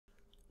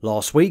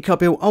Last week I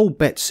built old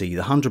BETSY,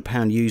 the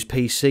 £100 used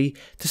PC,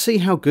 to see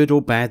how good or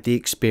bad the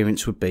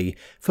experience would be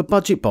for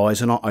budget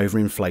buys in our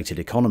overinflated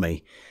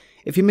economy.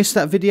 If you missed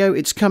that video,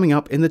 it's coming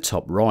up in the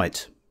top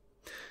right.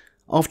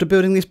 After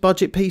building this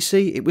budget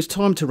PC, it was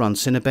time to run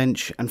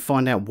Cinebench and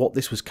find out what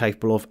this was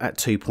capable of at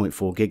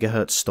 2.4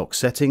 GHz stock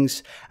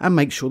settings and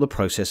make sure the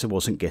processor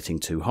wasn't getting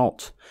too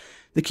hot.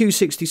 The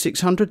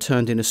Q6600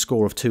 turned in a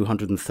score of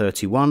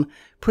 231,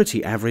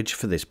 pretty average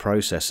for this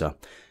processor.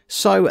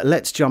 So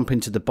let's jump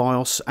into the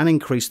BIOS and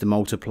increase the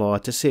multiplier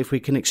to see if we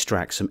can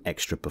extract some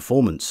extra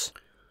performance.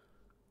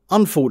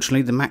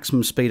 Unfortunately, the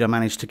maximum speed I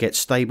managed to get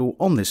stable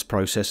on this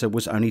processor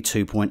was only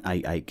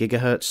 2.88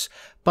 GHz,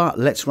 but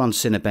let's run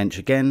Cinebench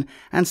again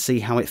and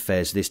see how it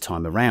fares this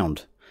time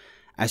around.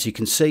 As you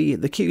can see,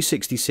 the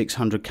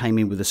Q6600 came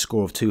in with a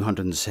score of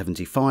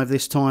 275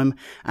 this time,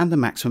 and the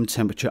maximum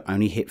temperature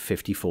only hit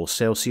 54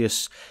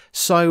 Celsius,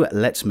 so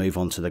let's move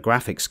on to the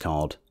graphics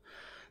card.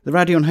 The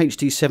Radeon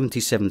HD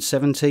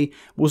 7770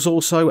 was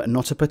also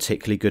not a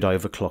particularly good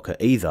overclocker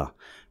either,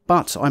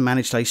 but I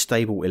managed a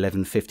stable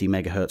 1150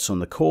 MHz on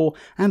the core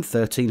and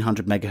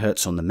 1300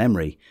 MHz on the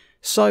memory,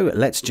 so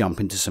let's jump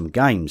into some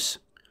games.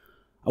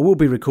 I will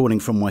be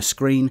recording from my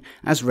screen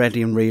as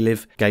Radeon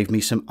Relive gave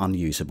me some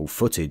unusable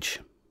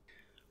footage.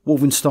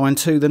 Wolfenstein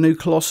 2, the new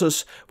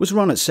Colossus, was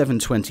run at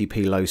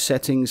 720p low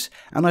settings,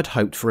 and I'd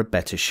hoped for a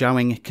better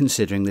showing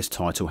considering this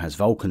title has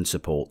Vulkan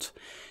support.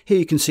 Here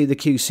you can see the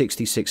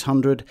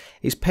Q6600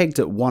 is pegged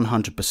at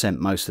 100%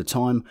 most of the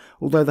time,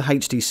 although the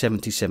HD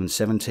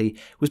 7770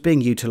 was being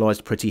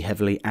utilised pretty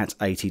heavily at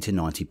 80 to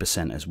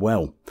 90% as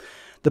well.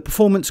 The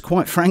performance,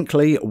 quite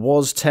frankly,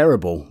 was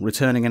terrible,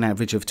 returning an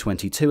average of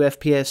 22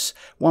 FPS,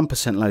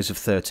 1% lows of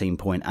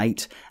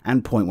 13.8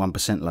 and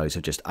 0.1% lows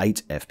of just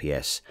 8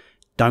 FPS.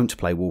 Don't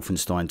play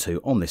Wolfenstein 2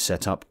 on this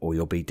setup or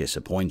you'll be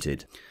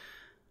disappointed.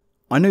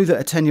 I knew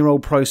that a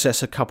 10-year-old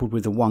processor coupled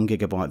with a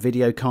 1GB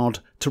video card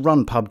to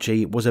run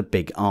PUBG was a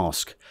big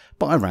ask,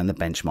 but I ran the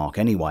benchmark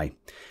anyway.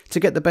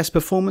 To get the best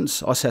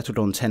performance, I settled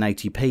on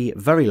 1080p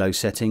very low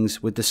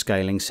settings with the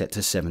scaling set to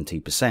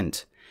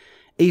 70%.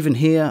 Even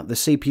here, the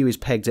CPU is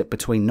pegged at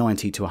between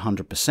 90 to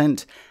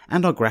 100%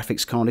 and our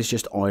graphics card is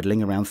just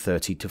idling around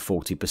 30 to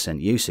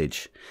 40%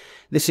 usage.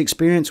 This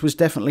experience was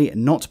definitely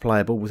not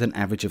playable with an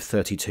average of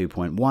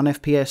 32.1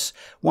 FPS,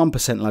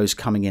 1% lows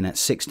coming in at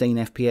 16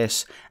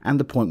 FPS and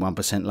the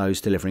 0.1%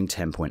 lows delivering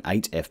 10.8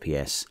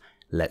 FPS.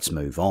 Let's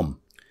move on.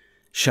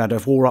 Shadow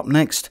of War up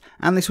next,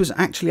 and this was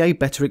actually a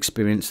better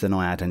experience than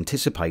I had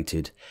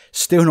anticipated.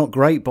 Still not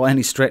great by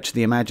any stretch of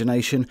the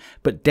imagination,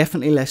 but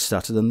definitely less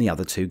stutter than the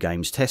other two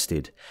games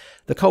tested.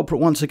 The culprit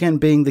once again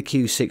being the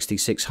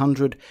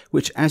Q6600,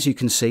 which as you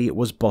can see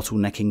was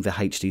bottlenecking the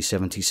HD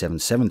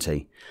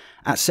 7770.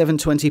 At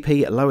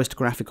 720p lowest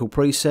graphical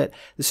preset,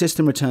 the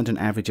system returned an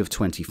average of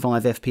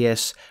 25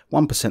 FPS,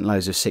 1%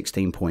 lows of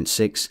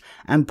 16.6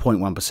 and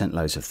 0.1%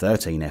 lows of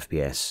 13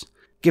 FPS.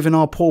 Given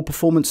our poor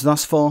performance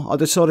thus far, I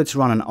decided to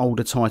run an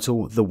older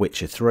title, The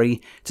Witcher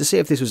 3, to see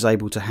if this was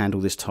able to handle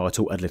this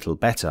title a little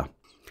better.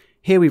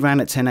 Here we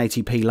ran at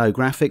 1080p low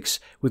graphics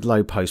with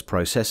low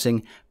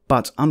post-processing,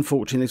 but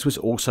unfortunately this was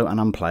also an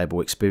unplayable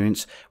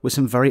experience with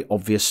some very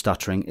obvious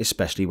stuttering,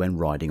 especially when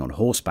riding on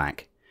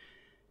horseback.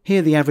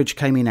 Here the average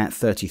came in at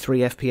 33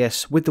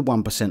 FPS with the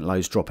 1%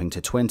 lows dropping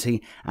to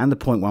 20 and the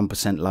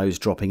 0.1% lows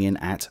dropping in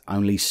at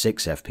only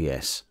 6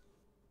 FPS.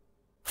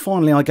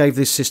 Finally, I gave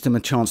this system a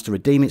chance to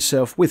redeem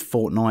itself with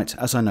Fortnite,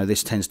 as I know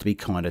this tends to be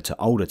kinder to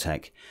older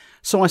tech.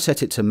 So I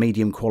set it to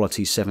medium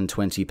quality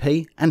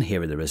 720p and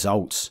here are the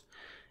results.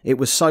 It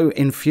was so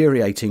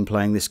infuriating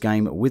playing this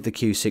game with the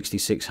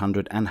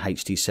Q6600 and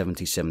HD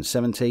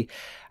 7770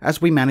 as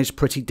we managed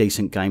pretty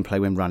decent gameplay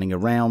when running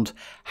around.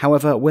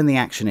 However, when the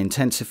action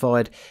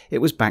intensified, it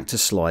was back to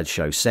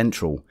slideshow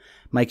central,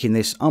 making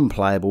this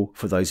unplayable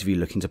for those of you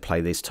looking to play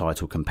this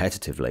title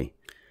competitively.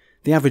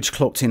 The average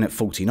clocked in at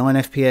 49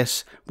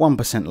 FPS,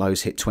 1%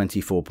 lows hit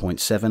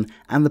 24.7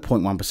 and the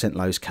 0.1%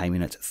 lows came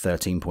in at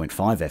 13.5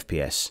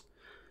 FPS.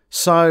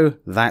 So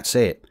that's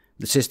it.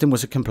 The system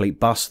was a complete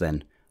bust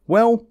then.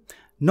 Well,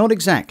 not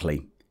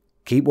exactly.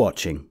 Keep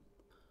watching.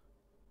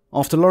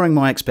 After lowering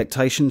my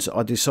expectations,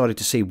 I decided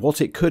to see what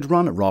it could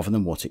run rather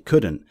than what it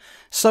couldn't.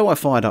 So I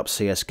fired up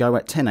CSGO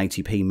at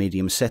 1080p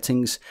medium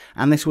settings,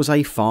 and this was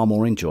a far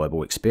more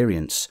enjoyable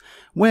experience,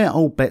 where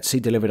old BETSY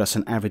delivered us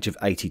an average of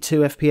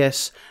 82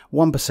 FPS,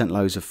 1%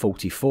 lows of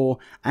 44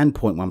 and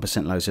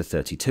 0.1% lows of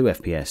 32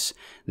 FPS.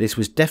 This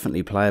was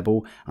definitely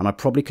playable, and I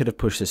probably could have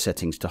pushed the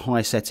settings to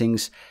high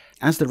settings,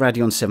 as the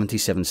Radeon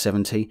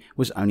 7770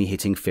 was only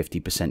hitting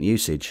 50%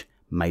 usage,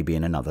 maybe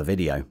in another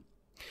video.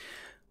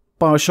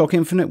 Bioshock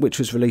Infinite, which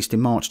was released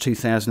in March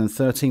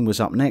 2013, was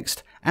up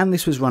next, and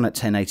this was run at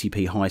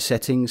 1080p high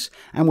settings,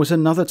 and was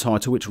another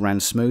title which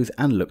ran smooth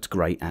and looked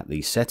great at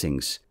these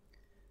settings.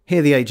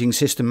 Here the aging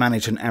system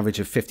managed an average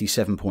of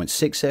 57.6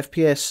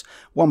 FPS,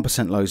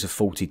 1% lows of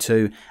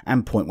 42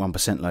 and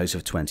 0.1% lows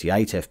of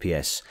 28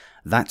 FPS.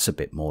 That's a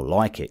bit more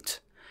like it.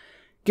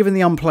 Given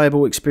the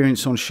unplayable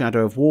experience on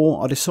Shadow of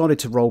War, I decided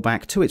to roll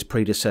back to its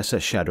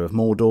predecessor Shadow of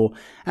Mordor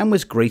and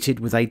was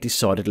greeted with a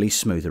decidedly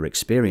smoother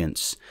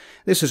experience.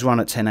 This was run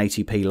at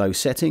 1080p low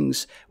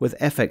settings with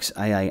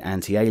FXAA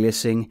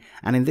anti-aliasing,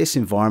 and in this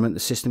environment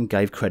the system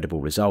gave credible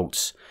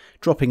results,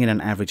 dropping in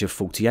an average of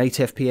 48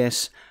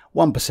 FPS,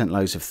 1%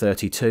 lows of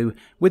 32,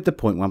 with the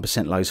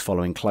 0.1% lows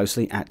following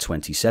closely at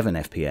 27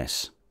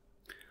 FPS.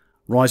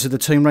 Rise of the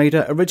Tomb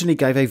Raider originally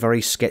gave a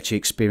very sketchy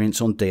experience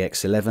on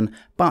DX11,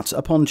 but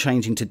upon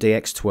changing to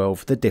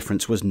DX12 the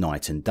difference was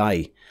night and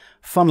day,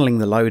 funneling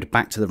the load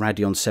back to the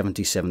Radeon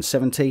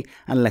 7770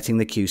 and letting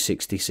the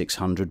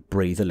Q6600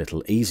 breathe a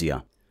little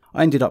easier.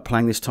 I ended up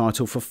playing this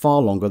title for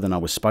far longer than I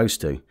was supposed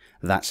to.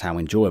 That's how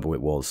enjoyable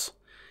it was.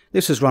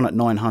 This was run at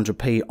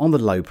 900p on the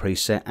low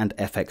preset and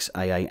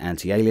FXAA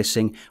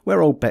anti-aliasing,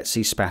 where old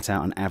BETSY spat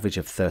out an average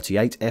of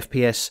 38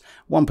 FPS,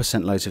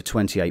 1% lows of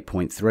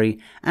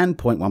 28.3 and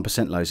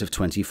 0.1% lows of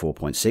 24.6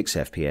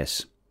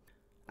 FPS.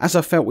 As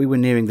I felt we were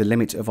nearing the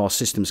limit of our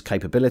system's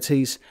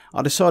capabilities,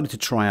 I decided to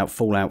try out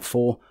Fallout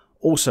 4,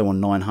 also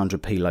on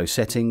 900p low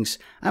settings,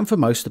 and for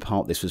most of the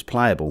part this was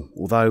playable,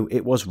 although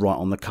it was right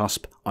on the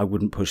cusp. I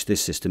wouldn't push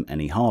this system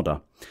any harder.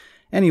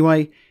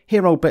 Anyway,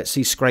 here old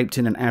BETSY scraped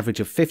in an average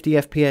of 50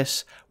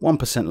 FPS,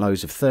 1%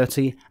 lows of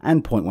 30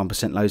 and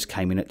 0.1% lows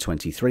came in at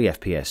 23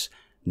 FPS.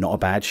 Not a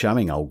bad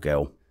showing, old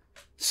girl.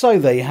 So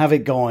there you have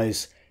it,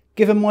 guys.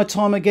 Given my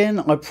time again,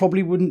 I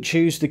probably wouldn't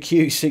choose the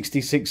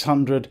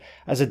Q6600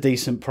 as a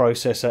decent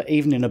processor,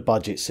 even in a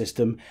budget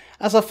system,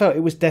 as I felt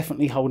it was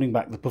definitely holding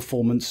back the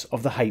performance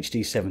of the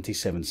HD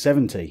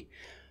 7770.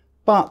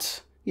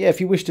 But yeah, if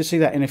you wish to see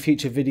that in a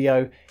future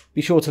video,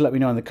 be sure to let me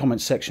know in the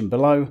comments section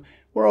below,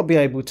 where I'll be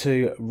able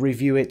to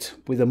review it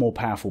with a more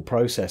powerful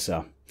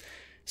processor.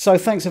 So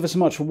thanks ever so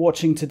much for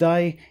watching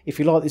today. If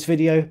you like this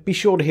video, be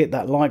sure to hit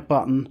that like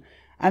button,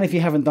 and if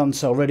you haven't done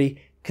so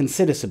already,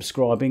 consider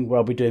subscribing, where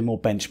I'll be doing more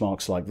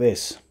benchmarks like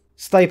this.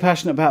 Stay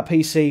passionate about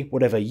PC,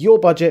 whatever your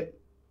budget,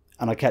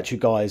 and I'll catch you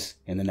guys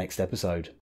in the next episode.